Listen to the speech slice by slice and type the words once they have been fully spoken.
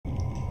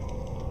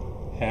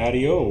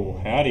Howdy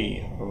all,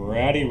 howdy,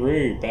 rowdy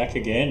roo, back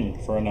again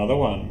for another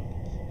one.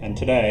 And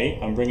today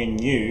I'm bringing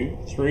you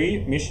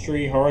 3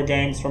 mystery horror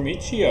games from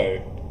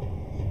Itchio.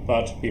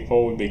 But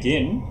before we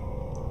begin,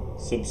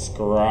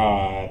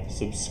 subscribe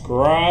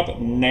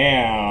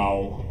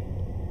now.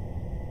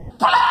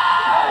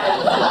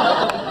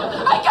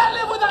 I can't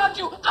live without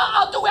you!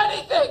 I'll do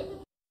anything!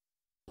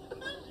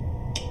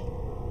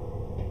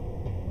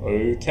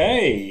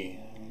 Okay,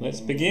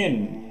 let's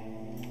begin.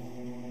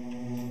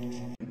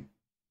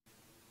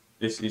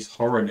 This is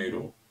Horror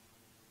Noodle.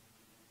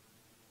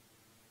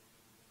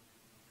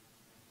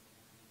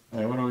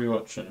 Hey, what are we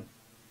watching?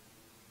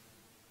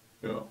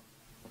 Sure.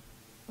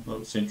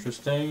 Looks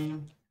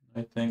interesting.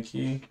 No, thank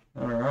you.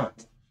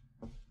 Alright.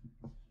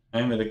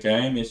 Aim of the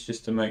game is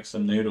just to make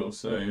some noodles,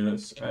 so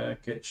let's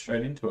get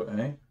straight into it,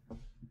 eh?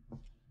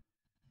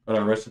 Got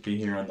our recipe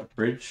here on the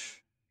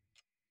fridge.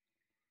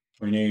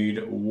 We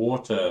need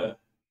water,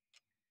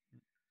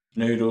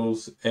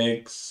 noodles,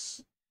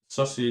 eggs,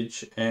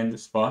 sausage, and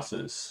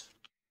spices.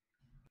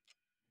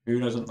 Who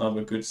doesn't love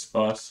a good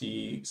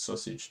spicy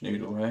sausage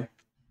noodle, eh?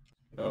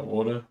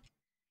 Water.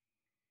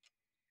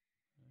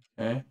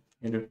 Okay,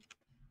 need to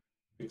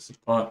fix the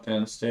pipe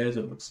downstairs,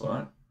 it looks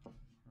like.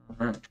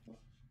 Alright.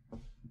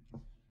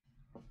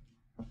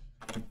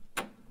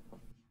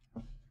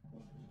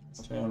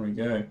 Down we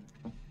go.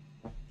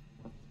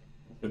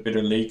 A bit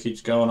of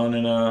leakage going on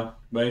in our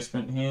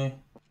basement here.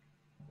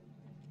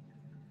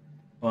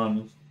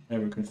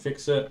 Maybe we can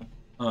fix it.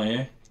 Oh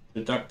yeah,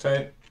 the duct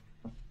tape.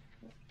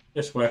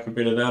 Just whack a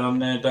bit of that on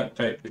there. Duct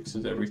tape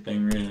fixes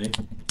everything really.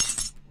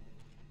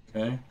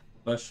 Okay,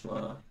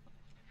 flashlight.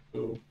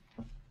 Cool.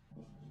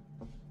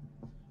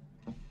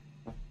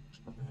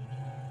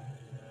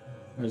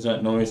 Where's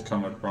that noise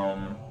coming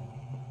from?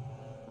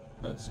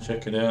 Let's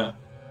check it out.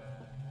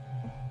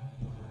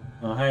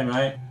 Oh, hey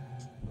mate.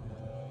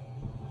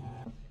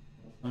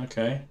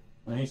 Okay,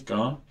 well, he's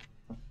gone.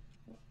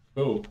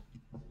 Cool.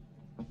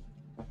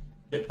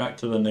 Get back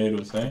to the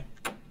noodles, eh?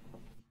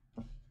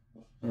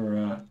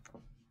 Alright.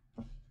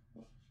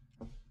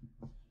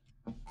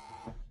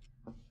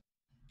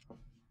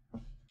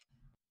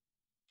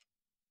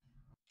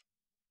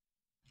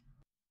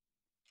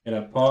 Get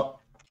a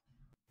pot.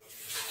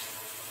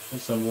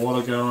 Get some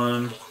water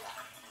going.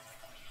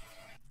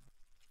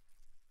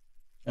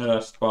 Add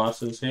our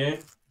spices here.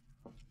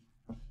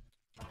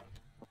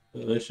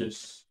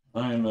 Delicious.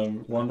 I am a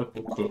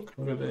wonderful cook.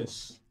 Look at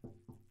this.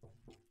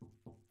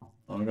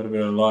 Oh, I've got a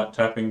bit of light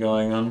tapping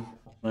going on.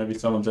 Maybe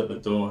someone's at the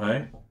door,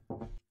 hey?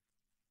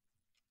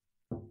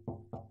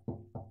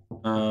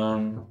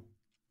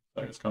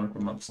 Like it's coming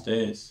from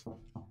upstairs.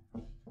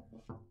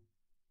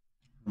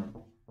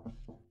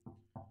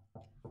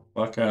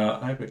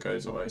 Blackout. I hope it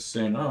goes away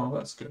soon. Oh,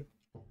 that's good.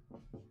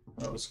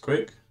 That was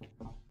quick.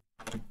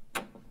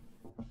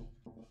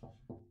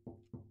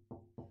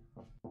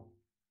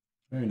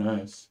 Who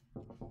knows?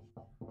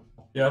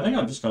 Yeah, I think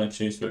I'm just going to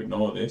choose to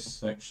ignore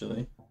this,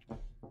 actually.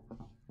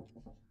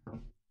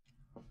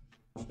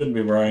 Shouldn't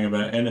be worrying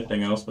about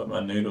anything else but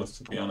my noodles,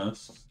 to be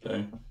honest.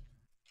 So,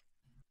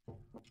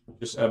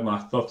 just add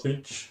my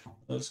sausage.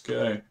 Let's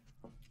go.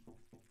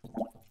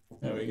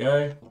 There we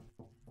go.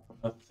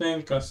 I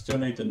think I still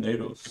need the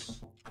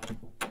noodles.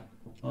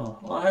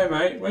 Oh, hey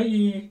mate, were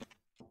you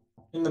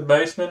in the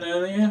basement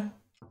earlier?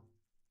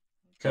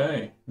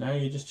 Okay, now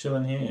you're just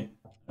chilling here.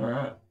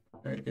 Alright,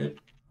 very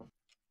good.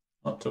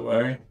 Not to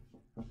worry.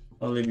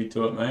 I'll leave you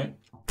to it, mate.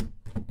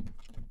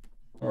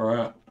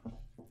 Alright.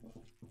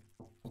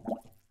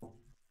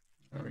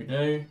 There we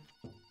go.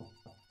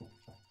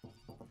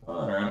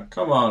 Alright,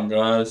 come on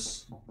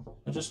guys.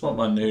 I just want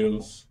my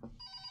noodles.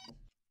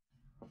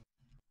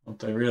 If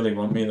they really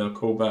want me, they'll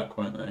call back,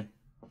 won't they?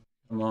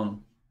 Come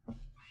on. I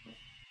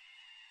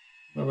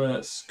wonder where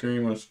that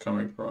scream was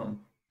coming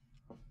from.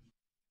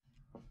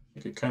 I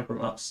think it came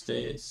from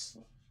upstairs.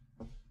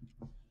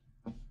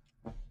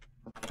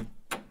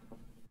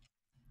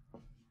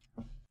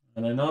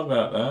 And I know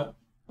about that.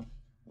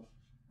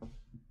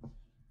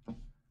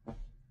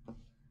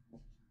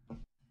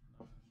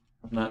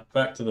 Nah,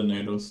 back to the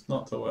noodles,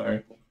 not to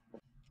worry.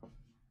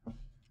 I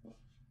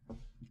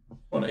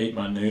want to eat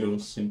my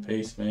noodles in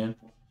peace, man.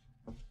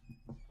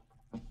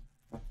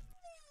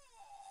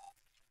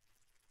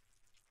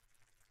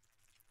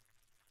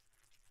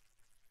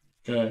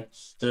 Okay,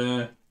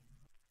 stir.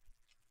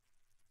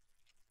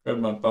 Grab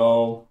my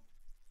bowl.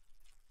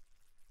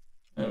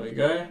 There we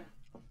go.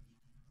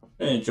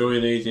 I enjoy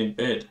these in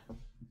bed.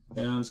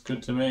 Sounds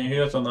good to me. Who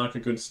doesn't like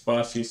a good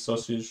spicy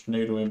sausage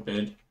noodle in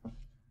bed?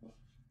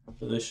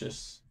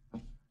 Delicious.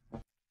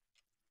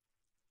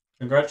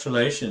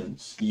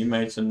 Congratulations, you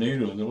made some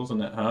noodles. It wasn't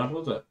that hard,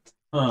 was it?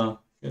 Huh,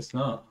 guess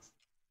not.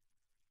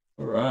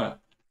 Alright.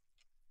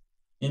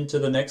 Into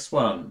the next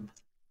one.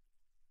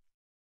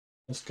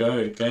 Let's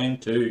go, game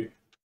 2.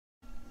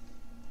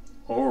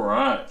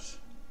 Alright.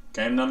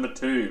 Game number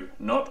 2,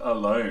 Not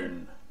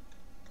Alone.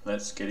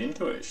 Let's get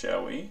into it,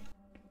 shall we?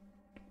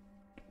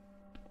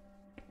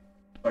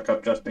 Like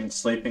I've just been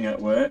sleeping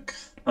at work.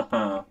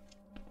 Haha.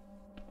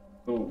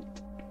 Cool.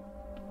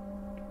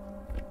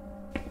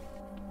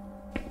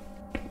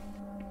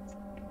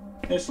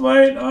 It's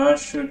late, I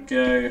should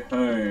go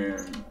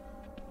home.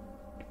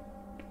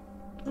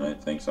 I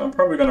don't think so. I'm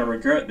probably going to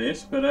regret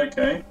this, but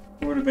okay.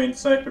 It would have been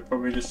safer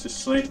probably just to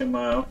sleep in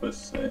my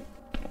office, so.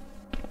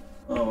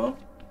 Oh well.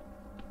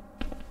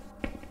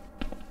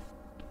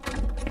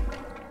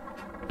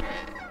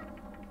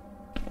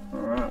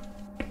 Alright.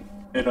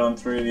 Head on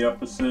through the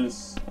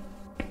offices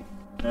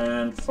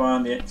and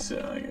find the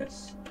exit, I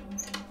guess.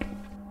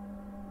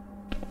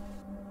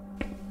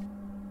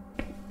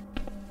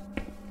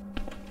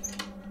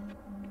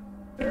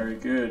 Very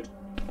good.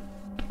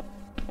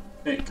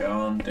 Keep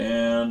going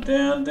down,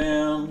 down,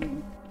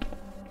 down.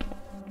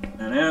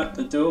 And out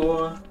the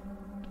door.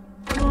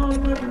 Oh,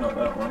 maybe not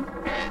that one.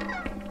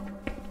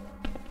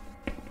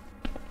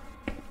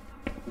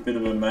 A bit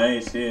of a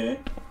maze here.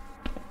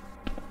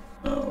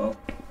 Oh well.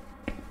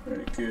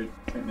 Very good.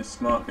 I think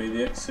this might be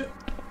the exit.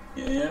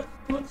 Yeah,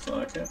 looks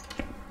like it.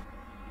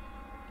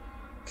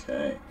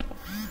 Okay.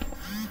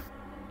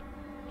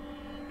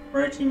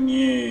 Breaking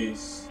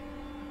news.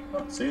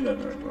 Can't see that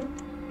very well.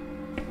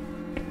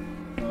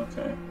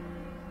 Okay.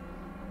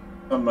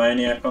 A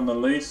maniac on the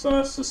loose,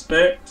 I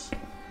suspect.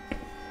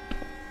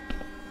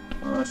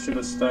 I should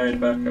have stayed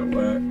back at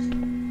work.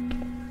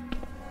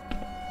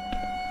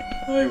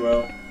 Oh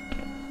well.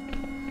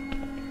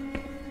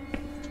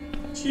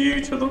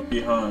 Cue to look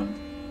behind.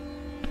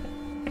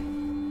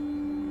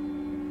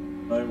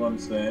 No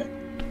one's there.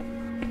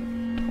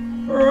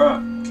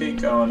 Alright, keep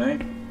going, eh?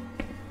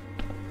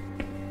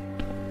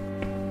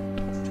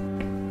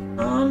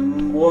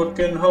 I'm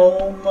walking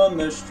home on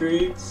the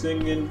street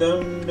singing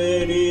dum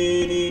dee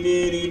dee dee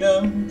dee dee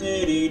dum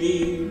dee dee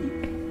dee.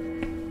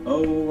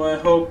 Oh, I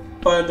hope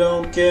I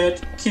don't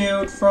get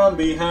killed from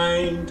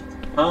behind.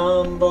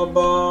 Ba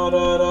ba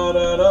da da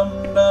da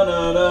dum da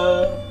da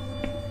da.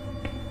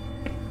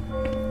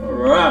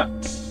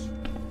 Alright,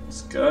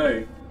 let's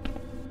go.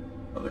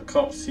 Got the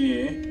cops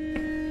here.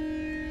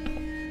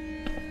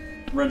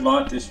 Red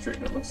light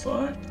district it looks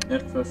like.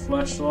 Net for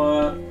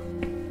flashlight.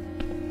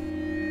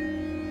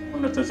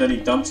 Wonder if there's any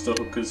dumpster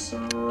hookers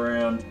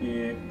around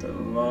here that are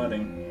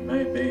lighting.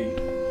 Maybe.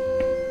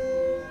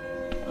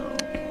 Oh.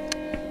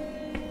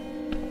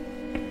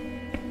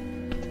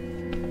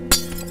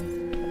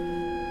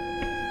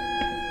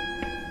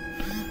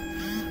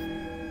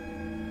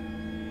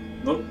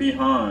 Look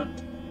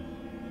behind.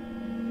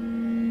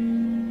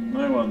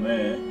 No one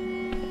there.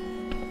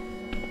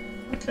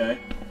 Okay.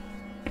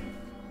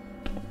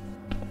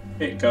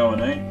 Keep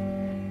going, eh?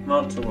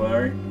 Not to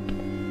worry. I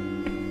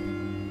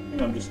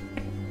think I'm just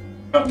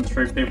cutting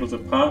through people's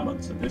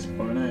apartments at this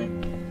point, eh?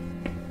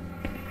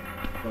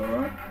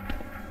 Alright.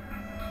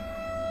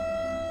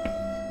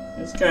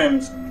 This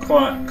game's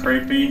quite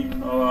creepy,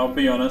 I'll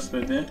be honest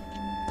with you.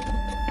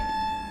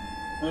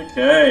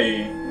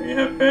 Okay, we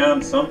have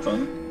found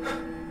something.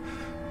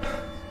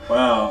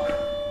 Wow.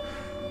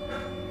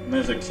 And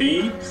there's a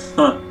key?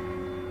 Huh.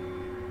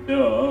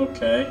 Sure,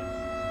 okay.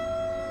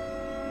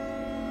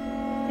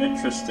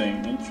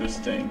 Interesting,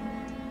 interesting.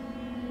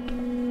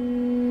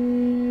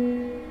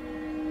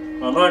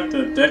 I like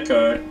the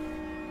decor.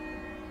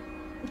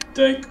 The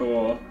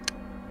decor.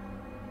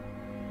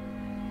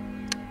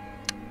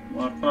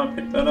 Why can't I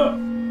pick that up?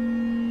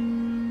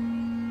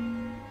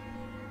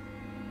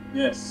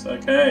 Yes,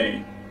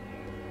 okay.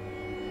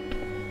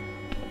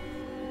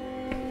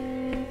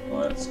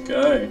 Let's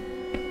go.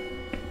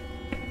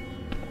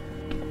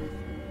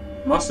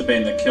 Must have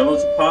been the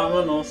killer's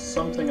apartment or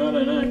something, I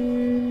don't know.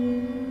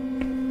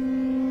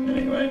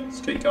 Anyway,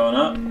 let's keep going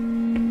up.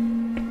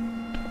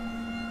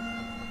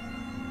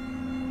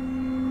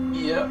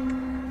 Yep.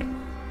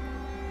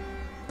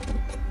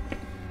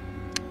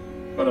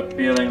 Got a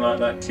feeling like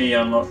that key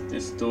unlocked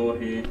this door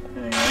here.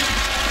 Anyway.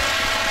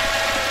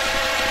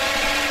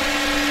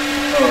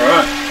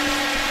 Alright.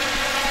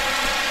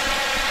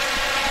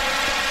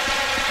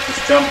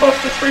 Just jump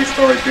off the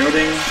 3-story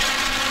building.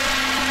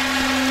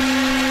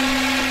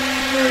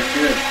 Very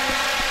good.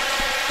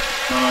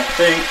 And I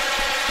think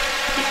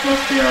this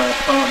must be our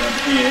apartment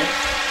here.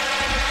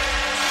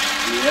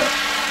 Yep.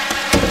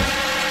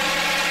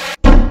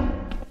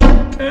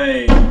 Okay.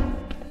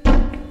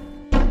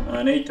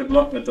 I need to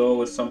block the door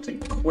with something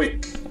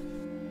quick.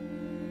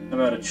 How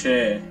about a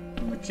chair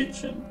in the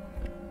kitchen?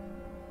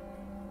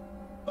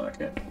 Like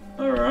it.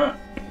 Alright.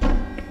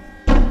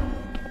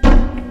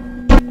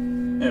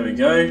 There we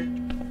go.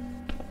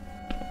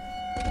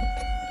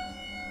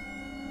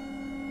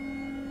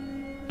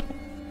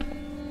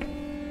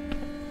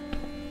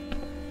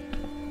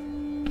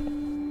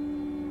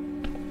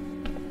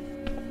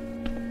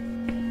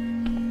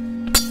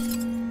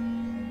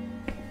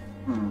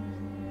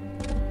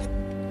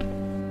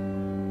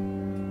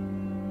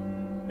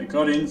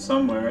 Got in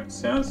somewhere, it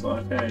sounds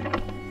like, hey.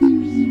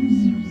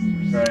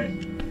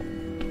 Great.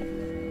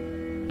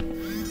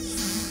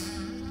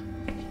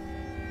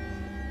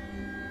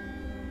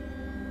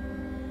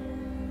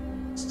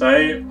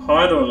 Stay,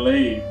 hide or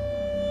leave?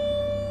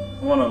 I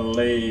want to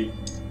leave,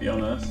 to be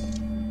honest.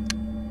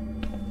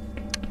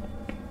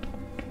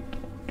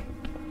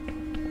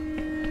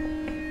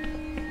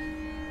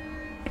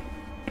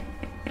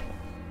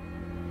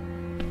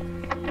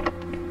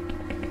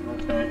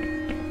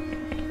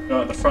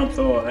 the front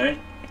door, hey?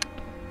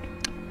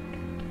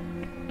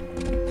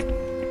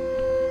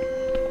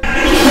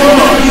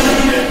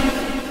 Oh, shit.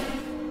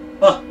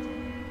 Huh.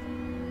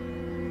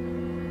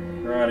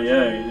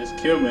 Rightio, you just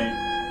killed me.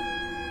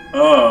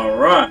 Oh,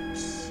 right.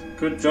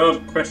 Good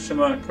job, question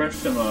mark,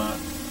 question mark.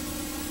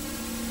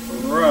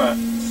 Right.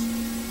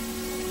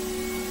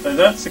 So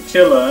that's the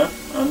killer,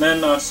 and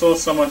then I saw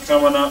someone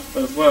coming up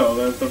as well.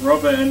 There's the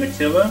robber and the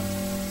killer.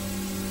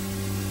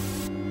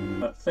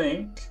 I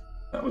think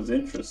that was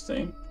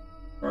interesting.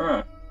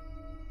 Right.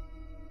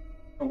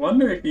 I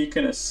wonder if you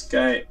can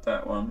escape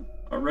that one.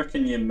 I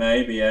reckon you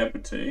may be able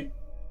to.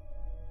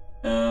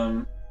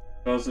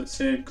 Because it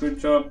said, good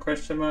job,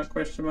 question mark,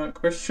 question mark,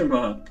 question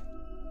mark.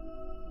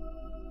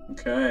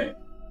 Okay.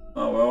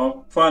 Oh well,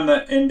 I'll find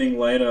that ending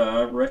later,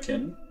 I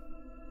reckon.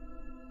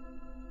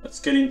 Let's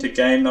get into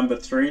game number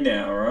 3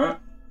 now, alright?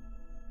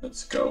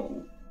 Let's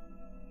go.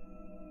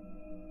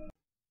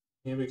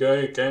 Here we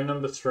go, game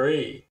number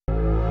 3.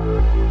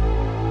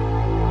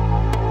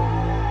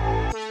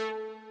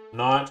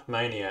 Night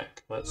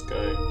Maniac, let's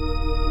go.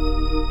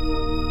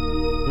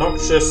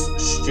 Noxious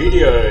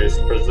Studios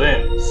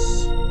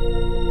presents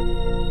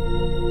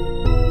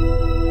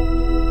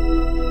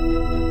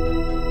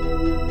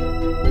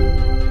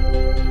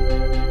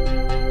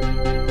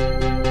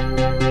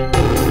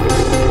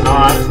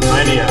Night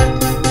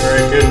Maniac,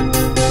 very good.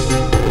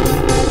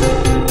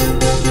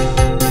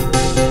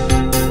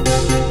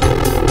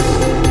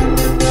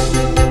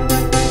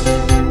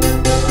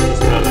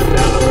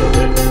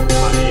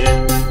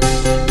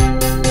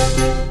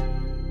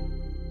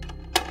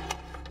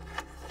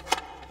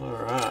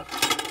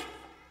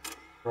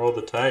 Roll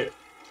the tape.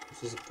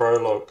 This is a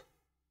prologue.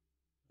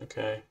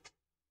 Okay.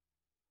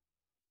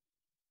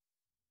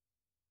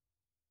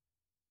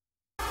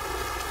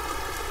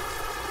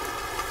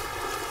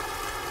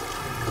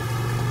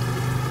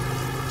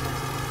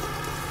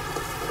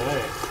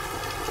 Okay.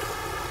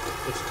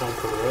 Just come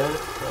for red, I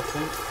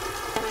think.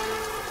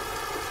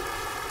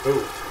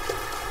 Ooh.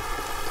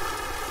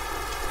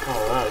 Oh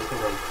wow, you can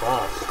run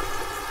fast.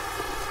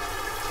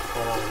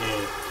 Hold on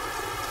here.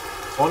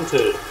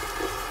 Wanted.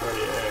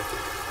 Radio.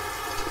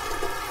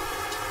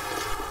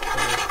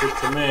 Good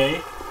to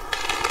me.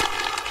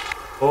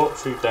 Talk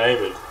to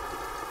David.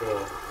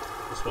 Sure.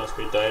 This must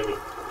be David.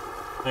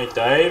 Hey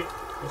Dave,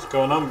 what's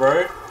going on,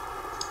 bro?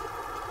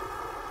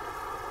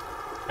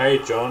 Hey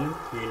John,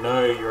 you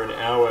know you're an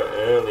hour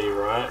early,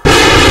 right?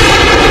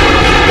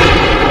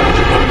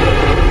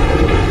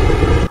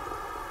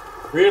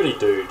 Really,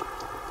 dude?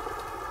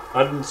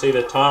 I didn't see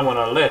the time when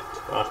I left.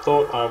 I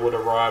thought I would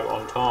arrive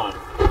on time.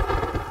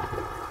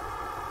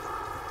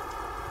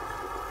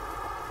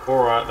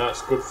 Alright,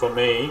 that's good for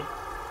me.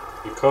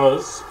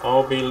 Because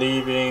I'll be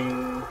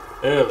leaving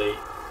early.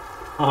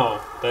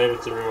 Oh,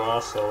 David's a real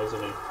arsehole,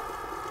 isn't he?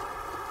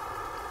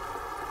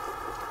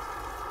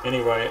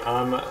 Anyway,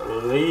 I'm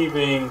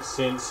leaving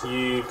since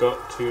you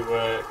got to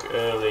work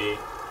early.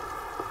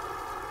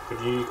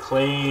 Could you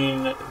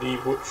clean the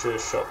butcher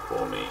shop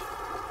for me?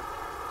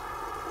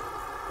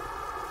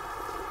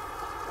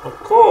 Of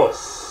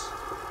course!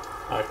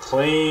 I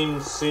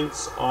clean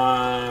since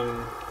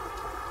I'm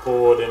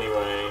bored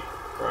anyway.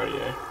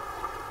 Radio.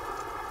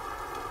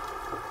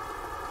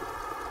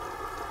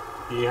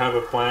 Do you have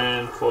a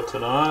plan for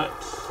tonight?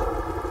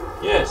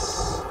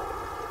 Yes.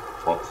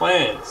 What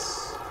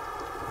plans?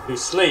 To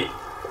sleep.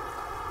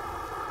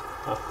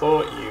 I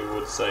thought you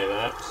would say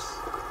that.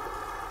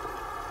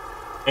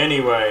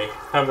 Anyway,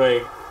 have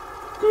a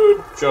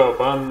good job.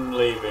 I'm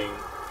leaving.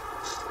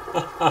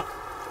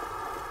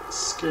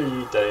 Screw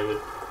you, David.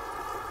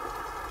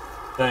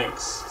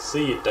 Thanks.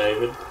 See you,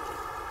 David.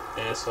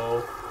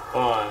 Asshole.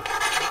 Bye.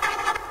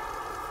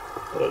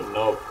 What a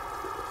knob.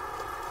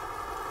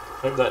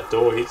 Hope that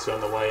door hits you on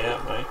the way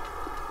out, mate.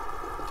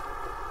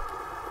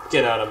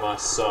 Get out of my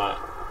sight.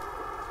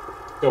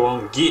 Go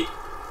on, get.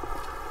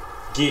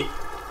 Get.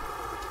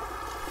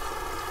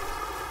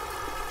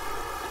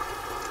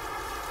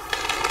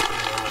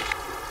 Alright.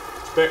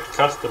 Expect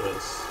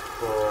customers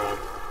for,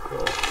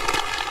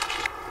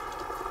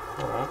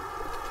 Alright.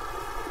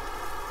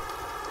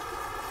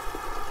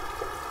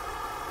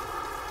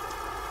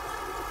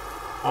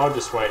 I'll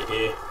just wait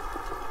here.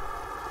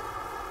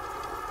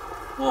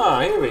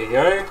 Oh, here we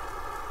go.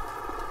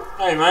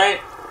 Hey,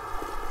 mate.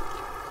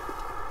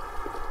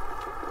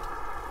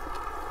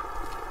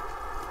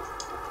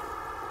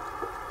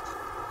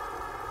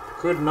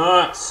 Good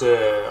night,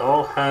 sir.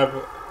 I'll have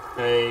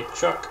a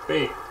chuck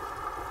beef. Of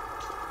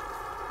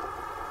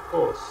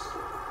course.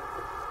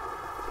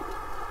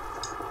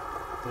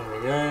 There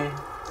we go.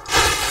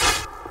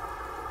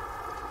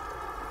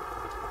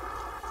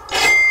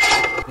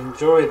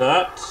 Enjoy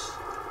that.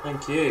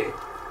 Thank you.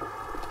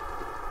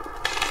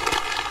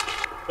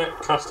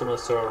 Expect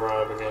customers to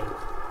arrive again.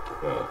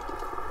 Good.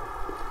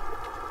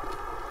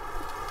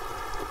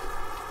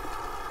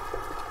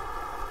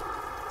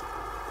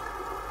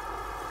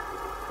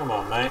 Come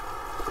on, mate.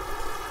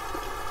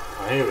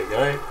 Oh, here we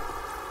go.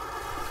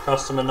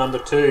 Customer number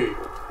 2.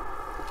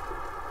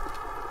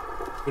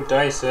 Good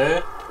day,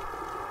 sir.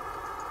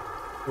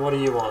 What do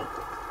you want?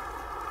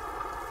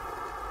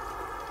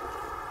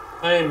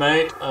 Hey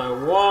mate, I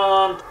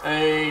want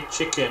a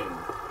chicken.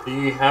 Do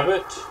you have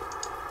it?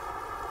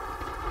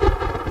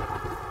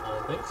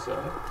 I think so.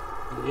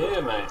 Yeah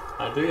mate,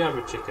 I do have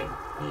a chicken.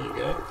 Here you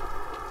go.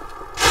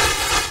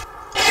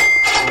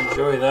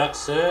 Enjoy that,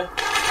 sir.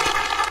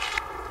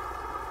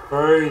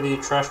 Throw the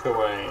trash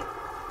away.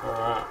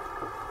 Alright.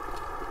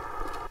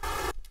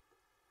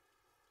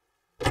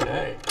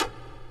 Okay.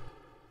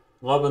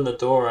 Loving the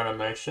door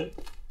animation.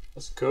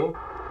 That's cool.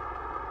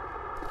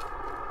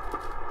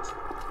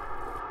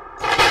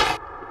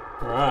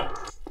 Alright.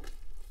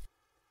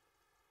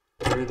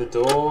 Through the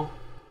door.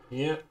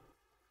 Yep.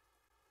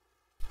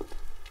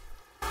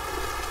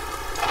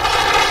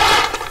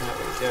 There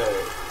we go.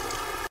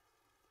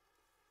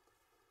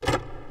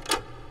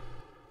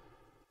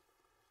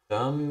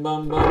 Bum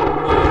bum bum bum.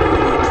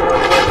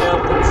 Throwing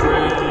out the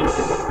trash.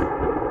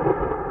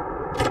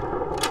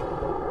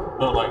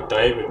 Not like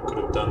David could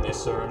have done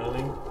this or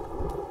anything.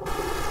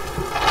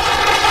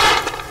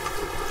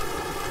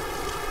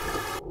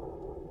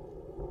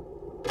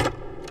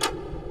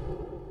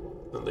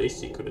 The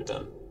least he could have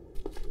done.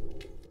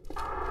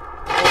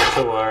 Not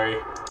to worry.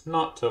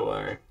 Not to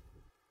worry.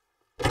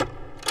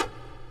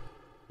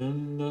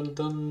 Dun dun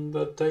dun,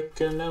 but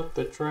taking out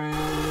the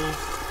trash.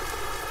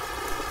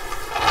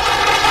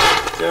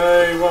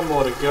 Okay, one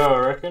more to go, I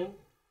reckon.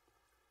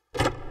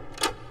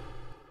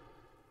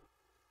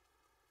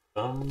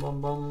 Bum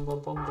bum bum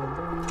bum bum bum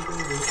bum.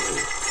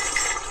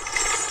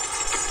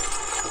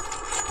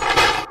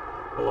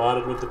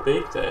 Collided with the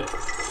beak there.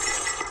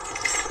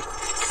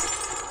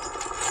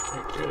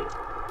 Very good.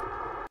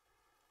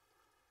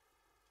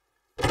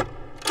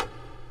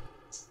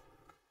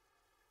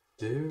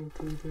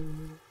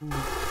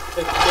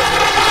 Take out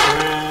the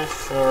trash.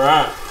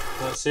 Alright,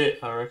 that's it,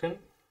 I reckon.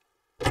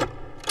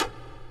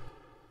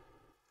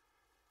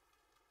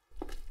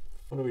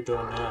 What are we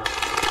doing now?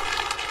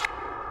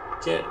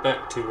 Get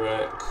back to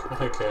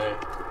work. Okay.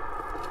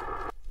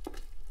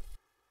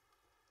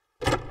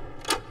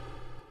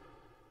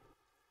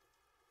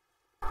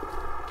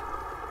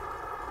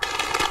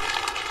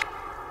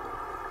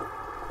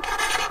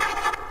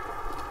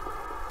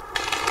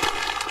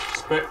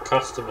 Expect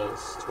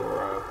customers to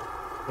arrive.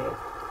 Cool.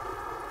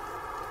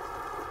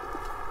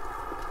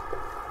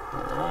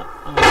 Alright.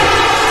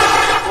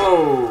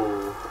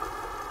 Whoa!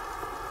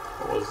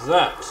 What was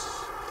that?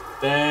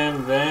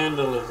 Damn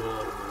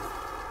vandalism.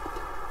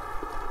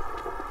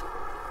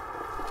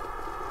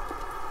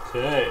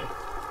 Okay.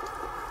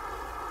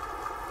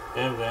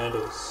 Damn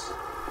vandals.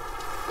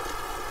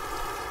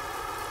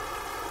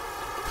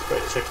 Let's go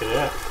check it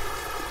out.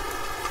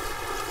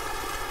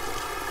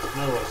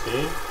 No one's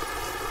here.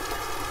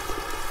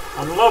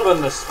 I'm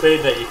loving the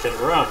speed that you can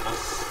run.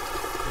 That's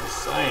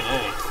insane,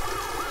 eh?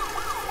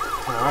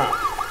 Alright.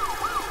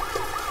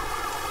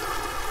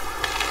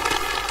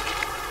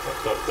 Dot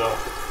dot dot.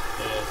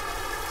 Yeah.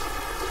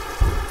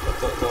 Dot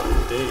dot dot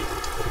indeed.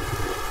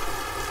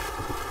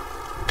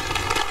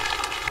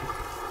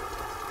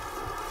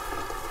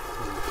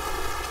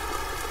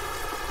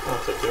 Not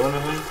to do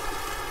anything.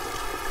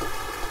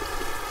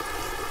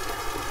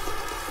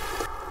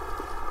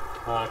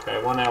 Okay,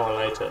 1 hour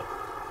later.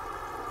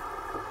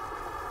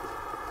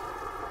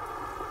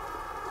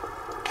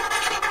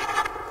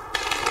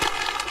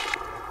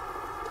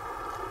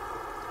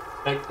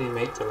 Take the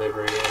meat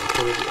delivery and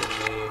put it in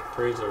the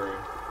freezer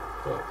room.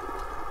 Cool.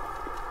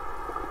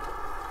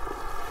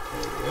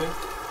 There we go.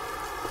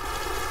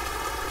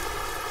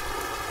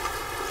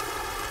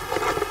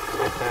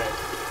 Okay.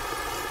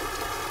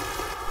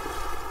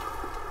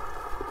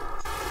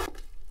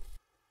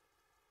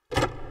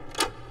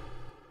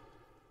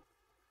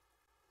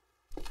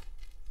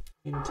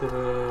 Into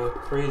the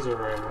freezer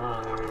room.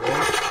 Oh, there we go.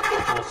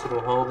 Nice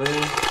little hole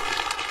there.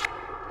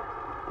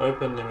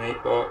 Open the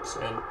meat box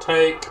and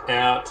take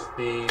out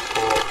the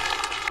pork.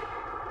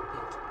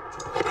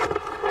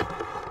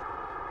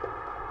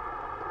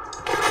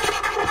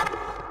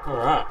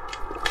 Alright.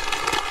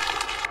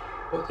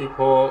 Put the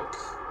pork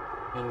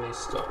in the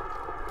stock.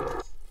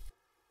 Cool.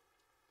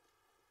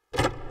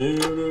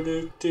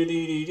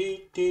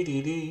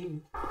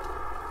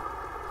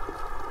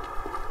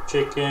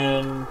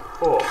 Chicken,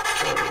 pork.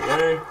 There we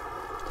go.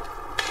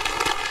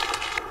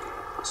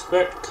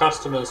 Expect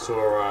customers to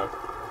arrive.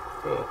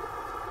 Cool.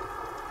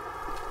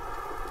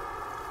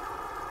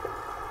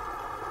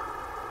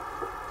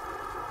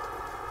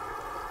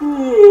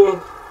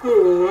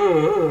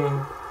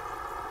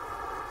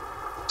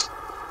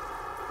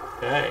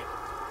 Okay.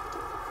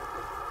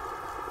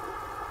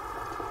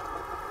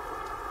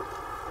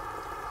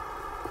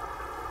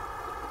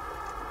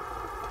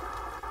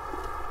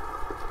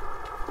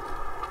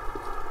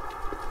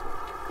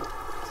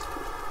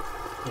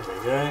 Here we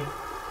go.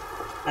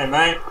 Hey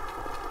mate.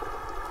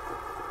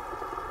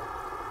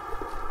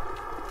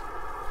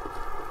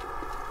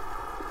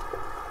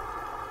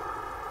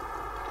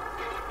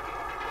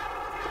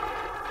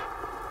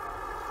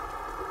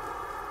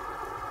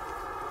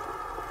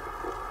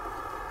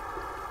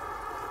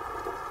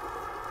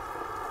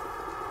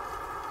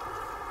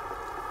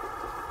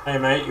 Hey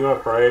mate, you are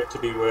brave to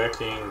be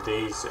working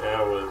these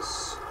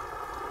hours.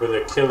 with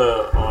a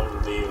killer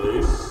on the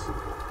loose.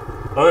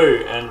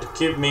 Oh, and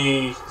give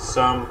me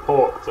some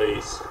pork,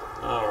 please.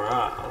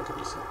 Alright, I'll give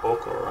you some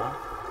pork, alright.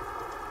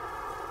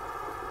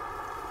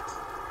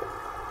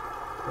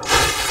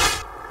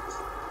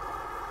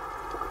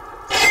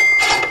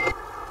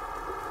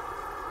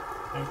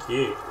 Thank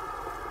you.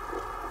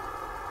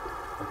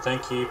 And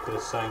thank you for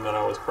saying that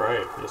I was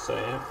brave. Yes, I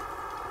am.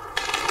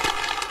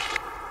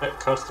 Expect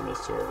customers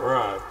to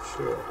arrive,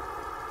 sure.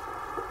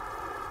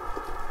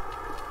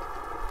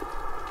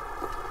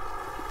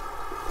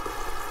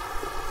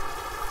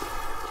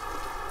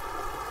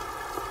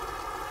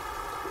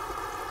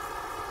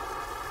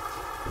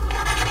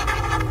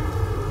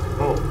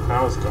 Oh,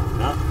 power's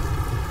going up.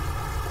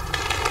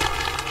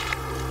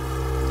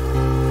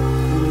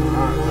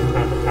 Alright, we'll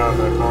turn the power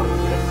back on, I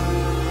guess.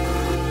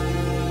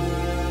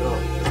 Sure.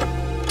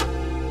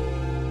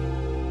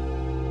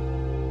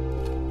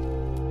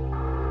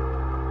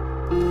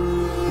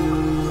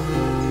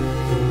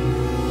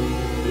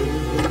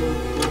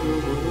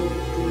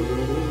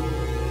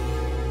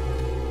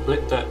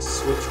 Flick that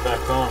switch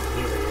back on.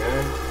 Here we go.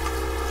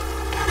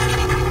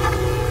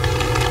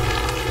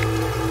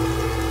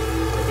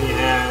 Maybe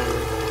add.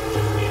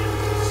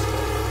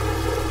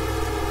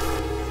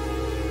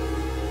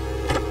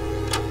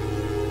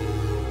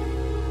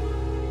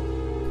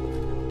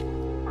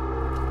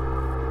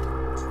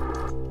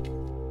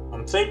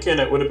 I'm thinking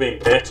it would have been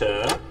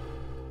better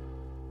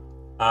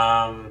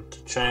to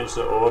change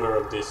the order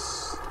of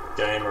this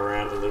game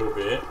around a little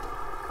bit.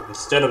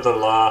 Instead of the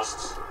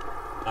last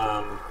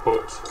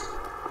put,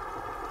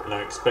 you know,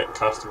 expect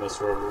customers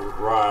to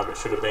arrive, it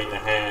should have been the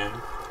hand,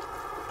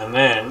 and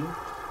then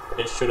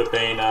it should have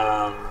been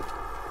the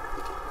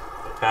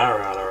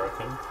power out, I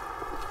reckon.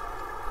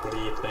 What do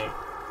you think?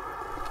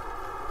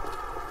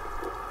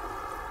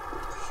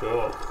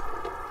 Sure.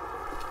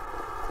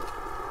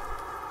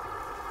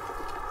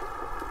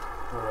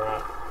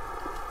 Alright.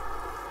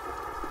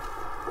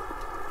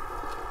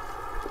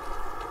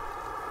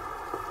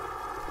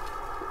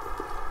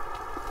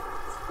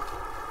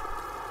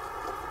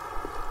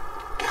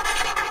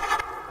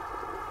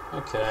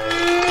 Okay.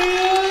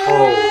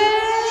 Oh,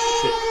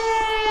 shit.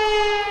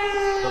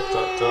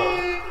 Dot.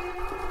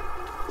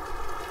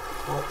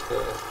 What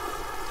the?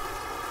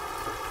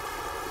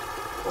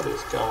 What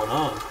is going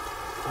on?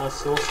 I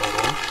saw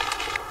someone.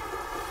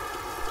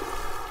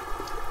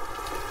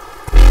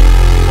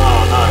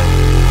 Oh no.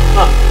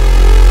 Huh.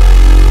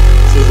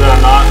 This is our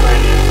night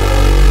radio.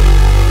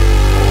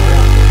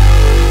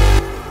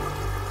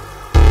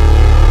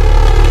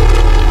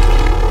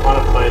 Find a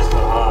place to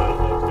hide.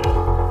 Okay.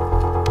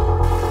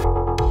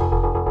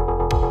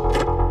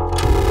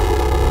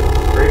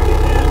 Creepy,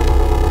 man.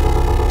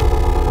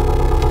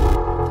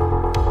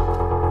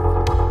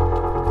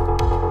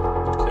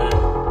 Okay.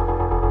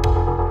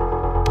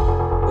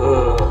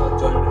 Ugh,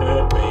 don't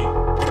hurt me.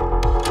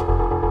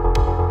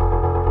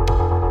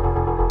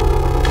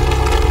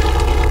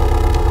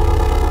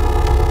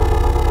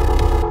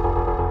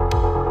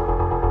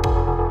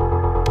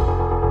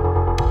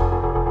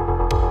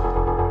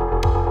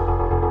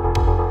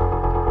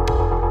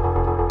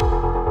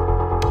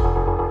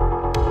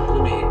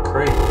 Let me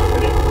creep. Look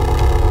at him.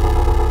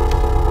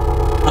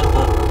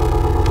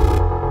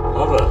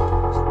 Love it.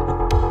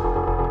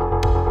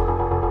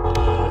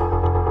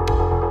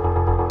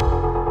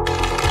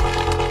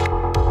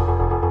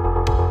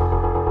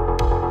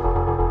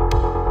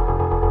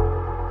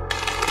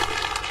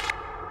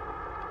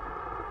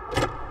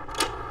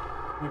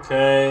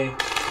 Okay.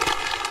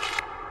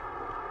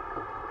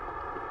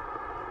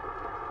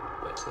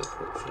 That's it,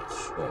 butchers.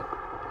 Sure.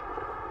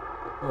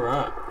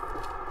 Alright.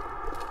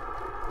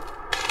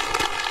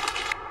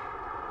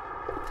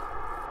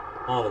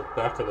 Oh, the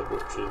back of the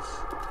butchers.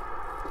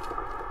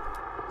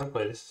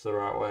 Hopefully this is the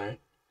right way.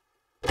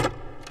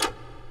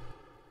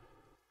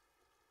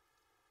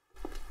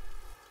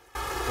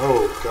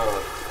 Oh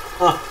god.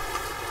 Huh.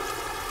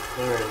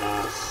 Very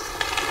nice.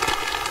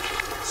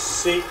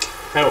 Seek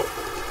help.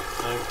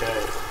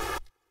 Okay.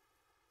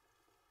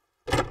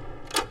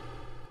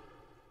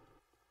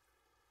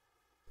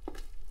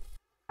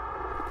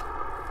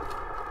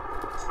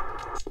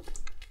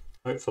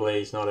 Hopefully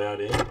he's not out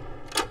here.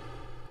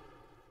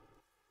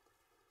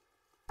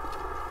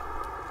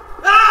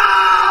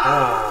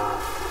 Ah!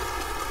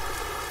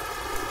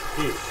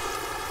 Yeesh.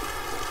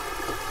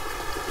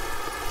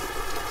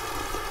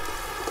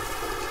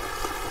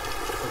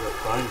 There's a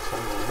phone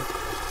somewhere.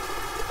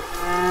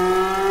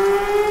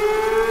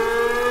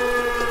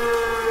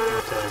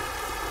 Okay.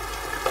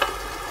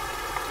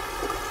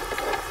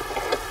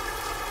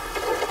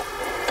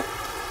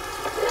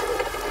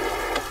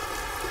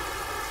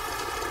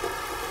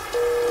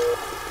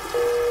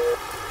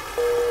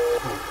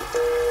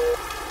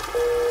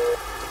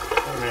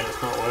 Oh man,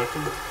 it's not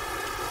working.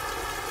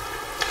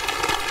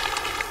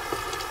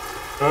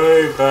 Go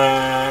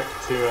back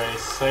to a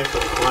safer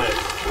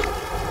place.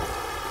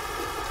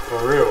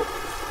 For real.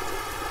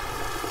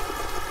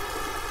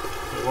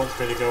 It wants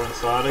me to go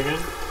inside again?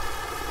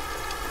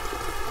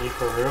 Are you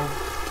for real?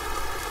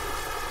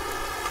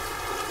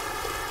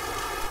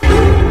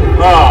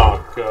 Ah!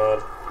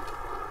 God.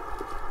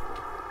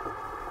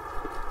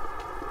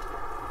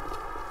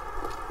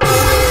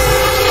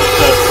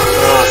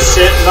 Oh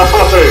shit, no!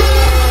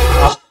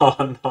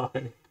 Oh no.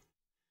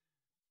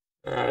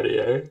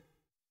 Radio.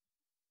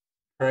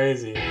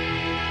 Crazy.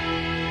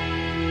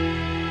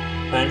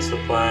 Thanks for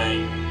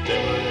playing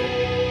demo.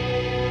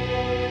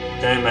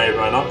 Game made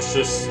by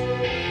Noxious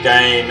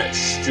Game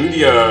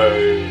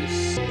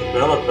Studios.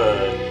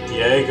 Developer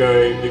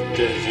Diego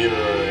Victor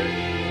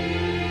Zero.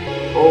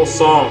 All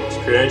songs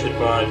created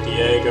by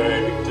Diego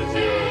Victor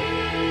Zero.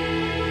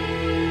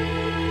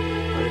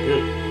 Very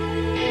good.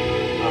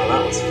 Oh,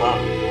 that was fun.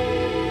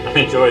 I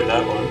enjoyed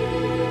that one.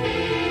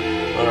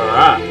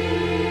 Alright.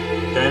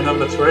 Game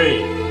number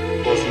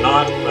 3 was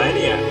Night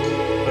Maniac.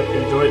 Hope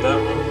you enjoyed that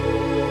one.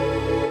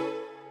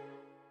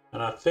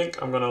 And I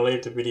think I'm going to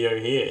leave the video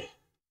here.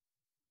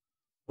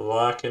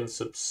 Like and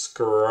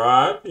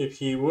subscribe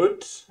if you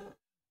would.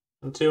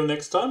 Until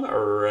next time,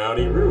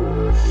 Rowdy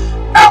Roo.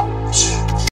 Out!